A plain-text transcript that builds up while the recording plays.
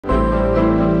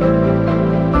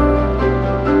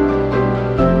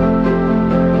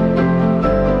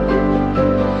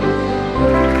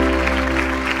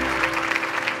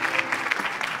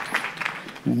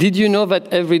Did you know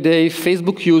that every day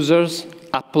Facebook users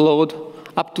upload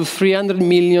up to 300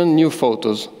 million new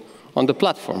photos on the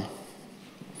platform?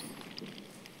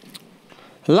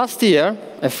 Last year,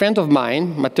 a friend of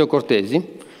mine, Matteo Cortesi,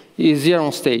 he is here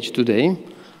on stage today,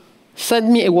 sent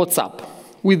me a WhatsApp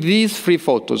with these 3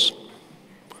 photos.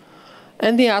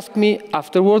 And he asked me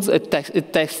afterwards a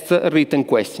text written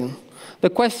question. The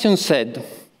question said,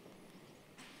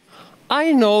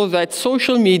 I know that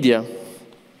social media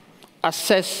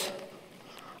assess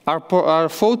our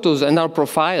photos and our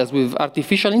profiles with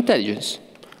artificial intelligence.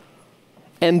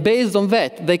 And based on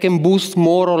that, they can boost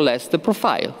more or less the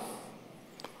profile.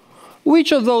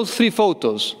 Which of those 3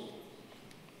 photos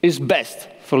is best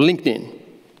for LinkedIn?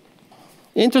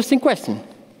 Interesting question.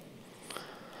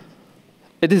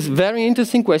 It is a very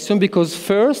interesting question because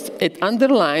first, it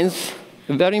underlines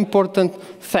a very important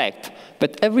fact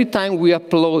that every time we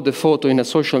upload a photo in a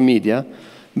social media,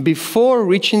 before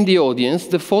reaching the audience,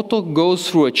 the photo goes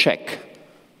through a check,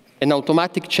 an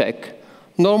automatic check,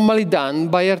 normally done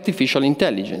by artificial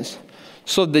intelligence.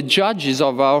 So the judges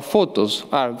of our photos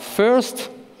are first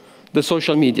the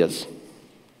social medias,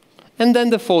 and then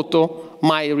the photo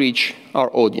might reach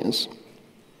our audience.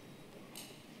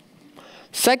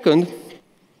 Second,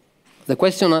 the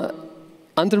question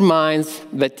undermines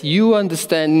that you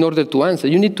understand, in order to answer,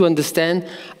 you need to understand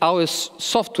how a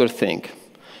software thinks.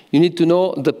 You need to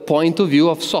know the point of view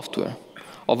of software,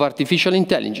 of artificial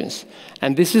intelligence.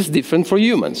 And this is different for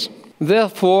humans.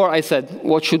 Therefore, I said,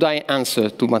 what should I answer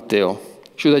to Matteo?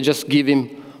 Should I just give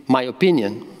him my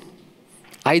opinion?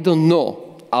 I don't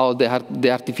know how the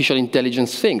artificial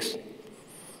intelligence thinks.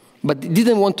 But he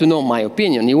didn't want to know my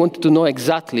opinion. He wanted to know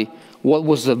exactly what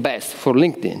was the best for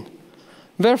LinkedIn.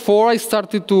 Therefore, I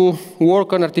started to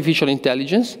work on artificial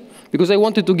intelligence because I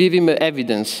wanted to give him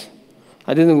evidence.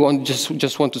 I didn't want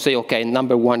just want to say, OK,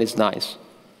 number 1 is nice.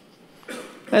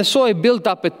 And so I built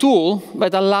up a tool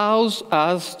that allows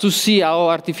us to see how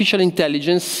artificial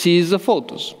intelligence sees the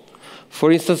photos.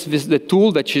 For instance, the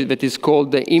tool that is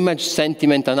called the Image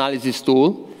Sentiment Analysis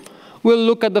tool will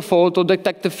look at the photo,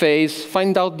 detect the face,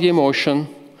 find out the emotion,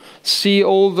 see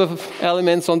all the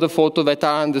elements on the photo that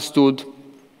are understood,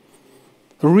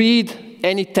 read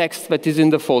any text that is in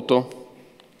the photo,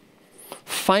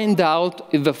 find out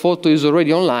if the photo is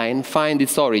already online, find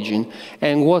its origin,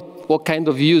 and what kind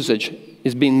of usage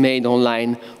is being made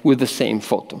online with the same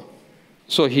photo.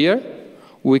 So here,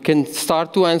 we can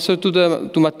start to answer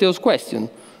to Matteo's question.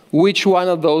 Which one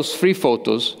of those 3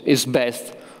 photos is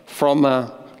best from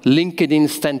a LinkedIn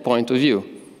standpoint of view?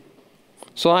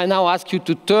 So I now ask you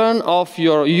to turn off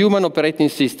your human operating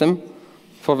system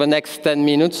for the next 10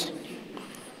 minutes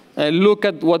and look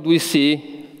at what we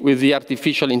see with the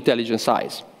artificial intelligence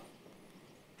eyes.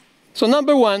 So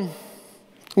number 1,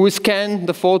 we scan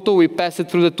the photo, we pass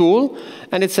it through the tool,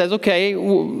 and it says, OK,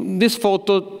 this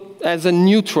photo has a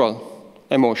neutral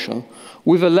emotion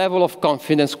with a level of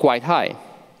confidence quite high.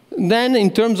 Then in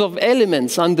terms of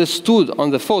elements understood on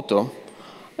the photo,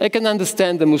 I can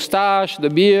understand the mustache,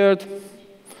 the beard.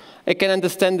 I can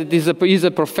understand that he's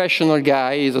a professional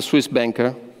guy, he's a Swiss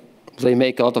banker. They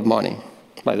make a lot of money,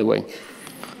 by the way.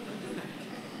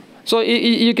 So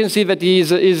you can see that he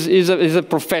is a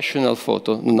professional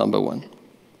photo, number 1.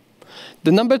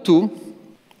 The number 2,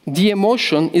 the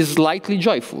emotion is slightly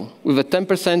joyful, with a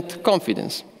 10%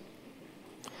 confidence.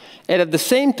 And at the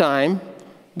same time,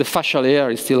 the facial hair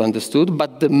is still understood,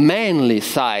 but the manly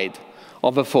side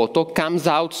of a photo comes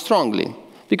out strongly,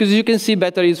 because you can see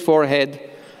better his forehead,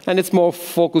 and it's more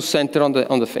focus center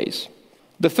on the face.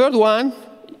 The third one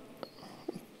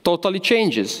totally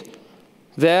changes.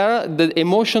 There, the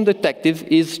emotion detective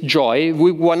is joy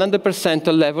with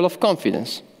 100% level of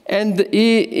confidence. And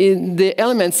the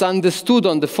elements understood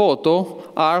on the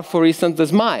photo are, for instance, the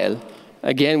smile,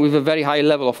 again with a very high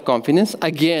level of confidence,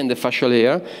 again the facial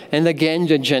hair, and again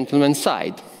the gentleman's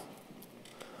side.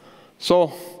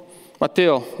 So,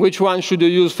 Matteo, which one should you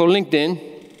use for LinkedIn?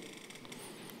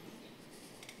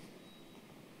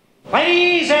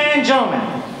 Ladies and gentlemen,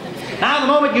 now the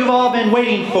moment you've all been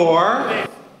waiting for.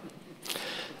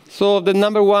 So the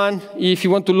number 1, if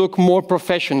you want to look more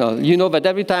professional, you know that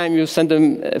every time you send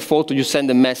a photo, you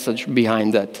send a message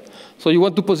behind that. So you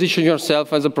want to position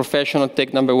yourself as a professional,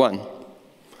 take number 1.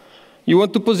 You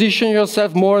want to position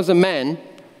yourself more as a man,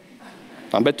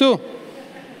 number 2.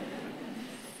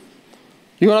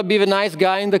 You want to be the nice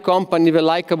guy in the company, the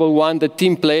likable one, the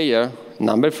team player,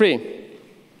 number 3.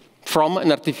 From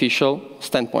an artificial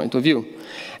standpoint of view.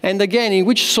 And again, in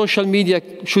which social media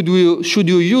should you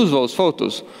use those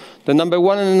photos? The number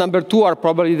 1 and the number 2 are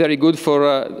probably very good for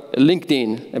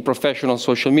LinkedIn, a professional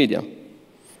social media.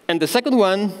 And the second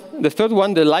one, the third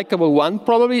one, the likable one,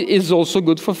 probably is also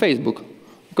good for Facebook,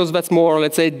 because that's more,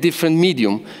 let's say, a different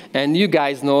medium. And you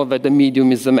guys know that the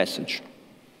medium is the message.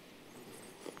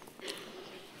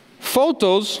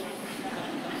 Photos.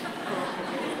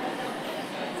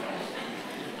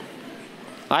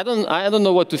 I don't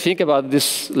know what to think about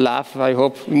this laugh. I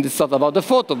hope it's not about the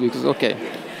photo, because, okay.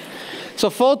 So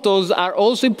photos are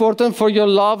also important for your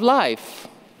love life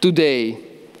today.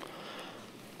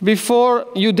 Before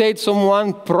you date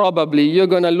someone, probably you're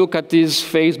going to look at his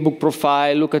Facebook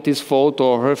profile, look at his photo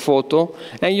or her photo,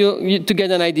 and to get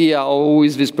an idea of who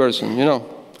is this person, you know.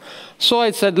 So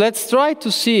I said, let's try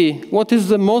to see what is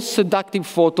the most seductive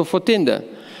photo for Tinder.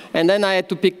 And then I had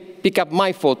to pick up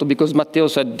my photo, because Matteo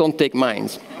said, don't take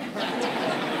mine.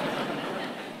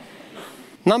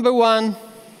 Number one,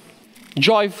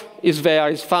 joy is there,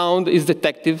 is found, is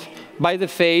detected by the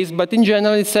face, but in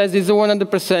general it says it's a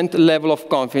 100% level of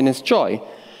confidence, joy.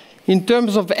 In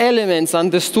terms of elements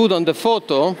understood on the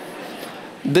photo,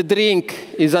 the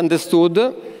drink is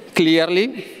understood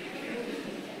clearly.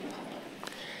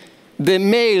 The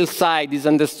male side is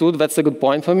understood, that's a good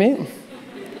point for me.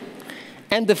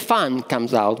 And the fun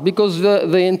comes out, because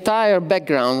the entire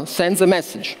background sends a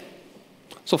message.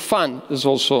 So fun is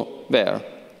also there.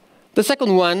 The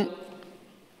second one,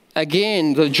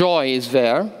 again, the joy is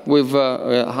there, with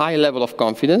a high level of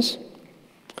confidence.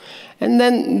 And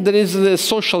then there is the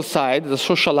social side, the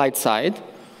socialite side.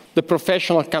 The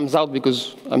professional comes out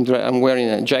because I'm wearing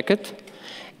a jacket.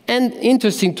 And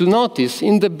interesting to notice,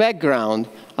 in the background,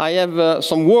 I have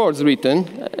some words written,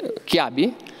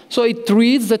 chiavi. So it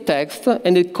reads the text,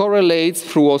 and it correlates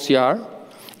through OCR,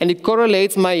 and it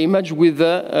correlates my image with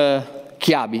the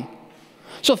chiavi.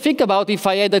 So think about if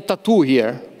I had a tattoo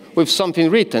here with something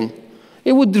written.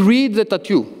 It would read the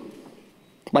tattoo.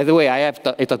 By the way, I have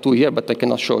a tattoo here, but I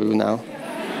cannot show you now.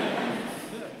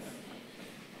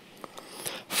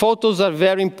 Photos are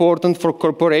very important for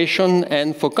corporations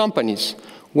and for companies.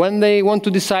 When they want to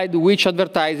decide which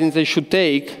advertising they should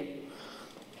take,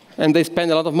 and they spend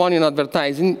a lot of money on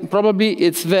advertising, probably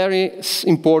it's very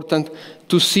important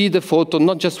to see the photo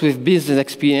not just with business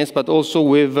experience, but also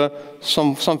with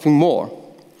something more.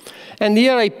 And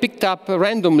here I picked up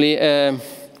randomly a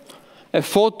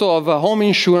photo of a home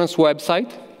insurance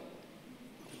website.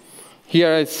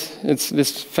 Here it's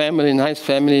this family, nice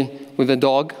family with a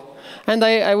dog. And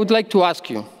I would like to ask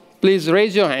you, please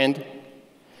raise your hand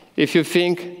if you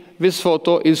think this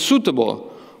photo is suitable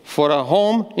for a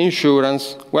home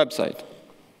insurance website.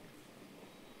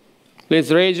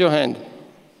 Please raise your hand.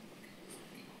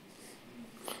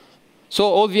 So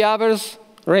all the others,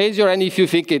 raise your hand if you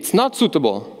think it's not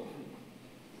suitable.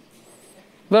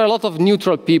 There are a lot of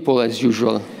neutral people, as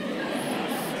usual.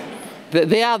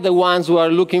 They are the ones who are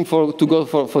looking to go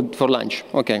for lunch.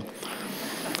 Okay.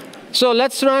 So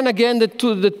let's run again the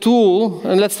tool,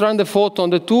 and let's run the photo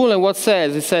on the tool, and what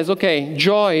says? It says, okay,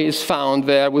 joy is found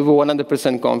there with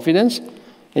 100% confidence,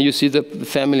 and you see the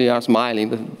family are smiling,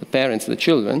 the parents, the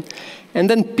children. And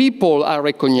then people are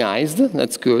recognized,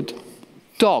 that's good.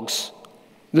 Dogs,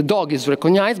 the dog is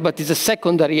recognized, but it's a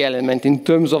secondary element in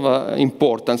terms of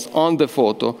importance on the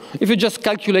photo. If you just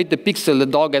calculate the pixel, the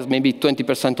dog has maybe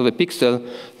 20% of the pixel,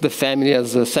 the family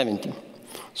has 70.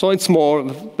 So it's more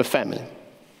the family.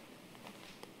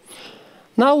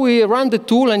 Now we run the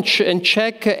tool and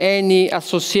check any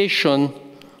association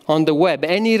on the web,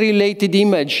 any related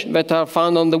image that are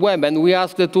found on the web, and we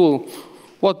ask the tool,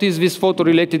 what is this photo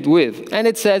related with? And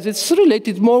it says it's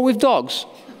related more with dogs.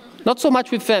 Not so much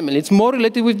with family, it's more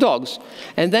related with dogs.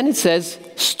 And then it says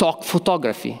stock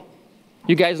photography.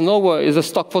 You guys know what is a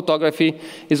stock photography?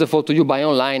 Is a photo you buy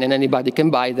online, and anybody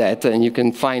can buy that, and you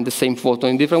can find the same photo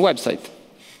in different websites.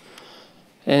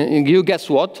 And you guess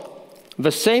what?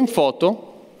 The same photo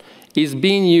is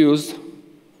being used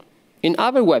in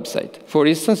other websites. For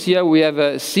instance, here we have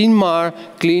a Sinmar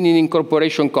Cleaning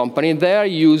Incorporation company. They are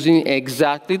using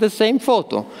exactly the same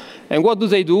photo. And what do?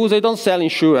 They don't sell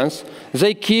insurance.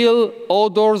 They kill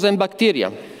odors and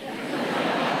bacteria.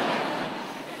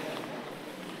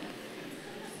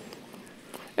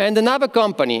 And another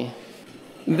company,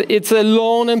 it's a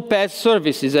loan and pet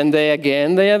services, and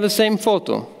they have the same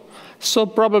photo. So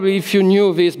probably if you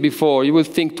knew this before, you would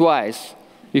think twice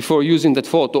before using that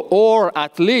photo. Or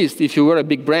at least, if you were a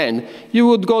big brand, you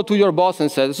would go to your boss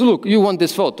and say, look, you want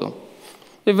this photo.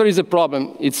 If there is a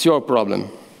problem, it's your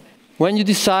problem. When you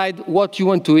decide what you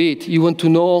want to eat, you want to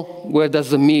know where does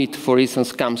the meat, for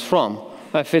instance, comes from.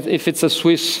 If it's a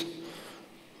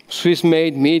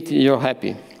Swiss-made meat, you're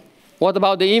happy. What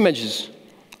about the images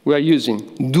we are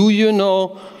using? Do you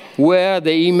know where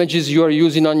the images you are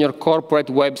using on your corporate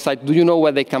website, do you know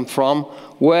where they come from?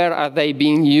 Where are they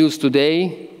being used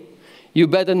today? You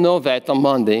better know that on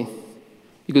Monday,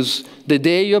 because the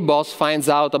day your boss finds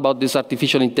out about this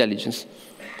artificial intelligence,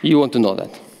 you want to know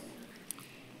that.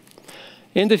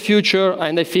 In the future,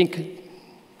 and I think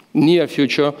near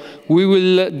future, we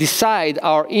will decide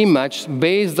our image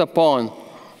based upon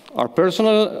our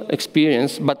personal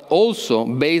experience, but also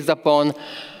based upon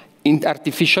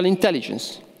artificial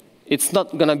intelligence. It's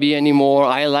not going to be anymore,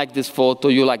 I like this photo,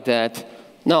 you like that.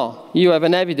 No, you have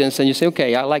an evidence and you say,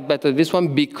 okay, I like better this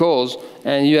one because,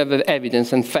 and you have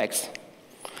evidence and facts.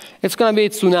 It's going to be a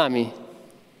tsunami.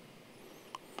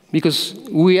 Because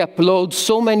we upload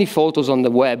so many photos on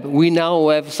the web, we now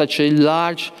have such a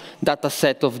large data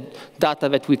set of data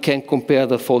that we can compare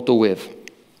the photo with.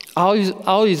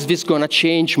 How is this going to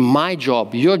change my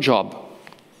job, your job?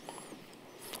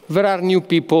 There are new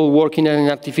people working in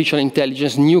artificial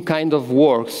intelligence, new kind of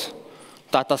works,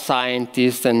 data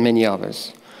scientists and many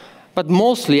others. But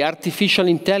mostly, artificial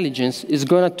intelligence is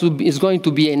going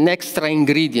to be an extra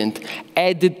ingredient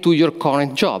added to your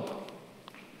current job.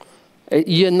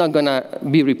 You're not going to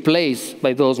be replaced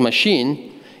by those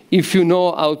machines if you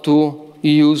know how to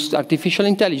use artificial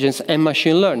intelligence and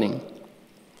machine learning.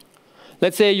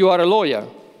 Let's say you are a lawyer.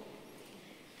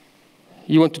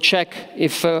 You want to check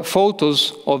if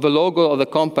photos of the logo of the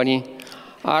company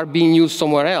are being used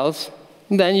somewhere else,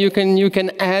 then you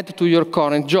can add to your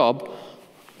current job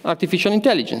artificial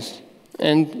intelligence.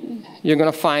 And you're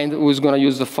going to find who's going to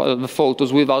use the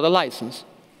photos without a license.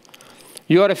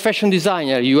 You are a fashion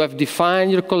designer. You have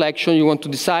defined your collection. You want to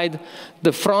decide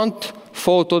the front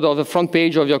photo of the front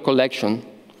page of your collection.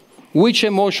 Which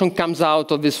emotion comes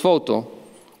out of this photo?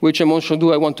 Which emotion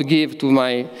do I want to give to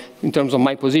in terms of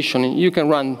my positioning? You can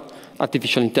run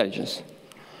artificial intelligence.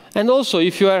 And also,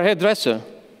 if you are a hairdresser,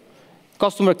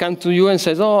 customer comes to you and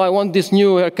says, oh, I want this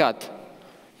new haircut.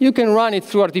 You can run it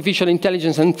through artificial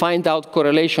intelligence and find out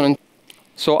correlation.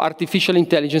 So artificial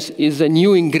intelligence is a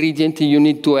new ingredient you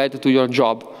need to add to your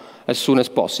job as soon as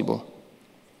possible.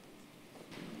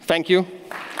 Thank you.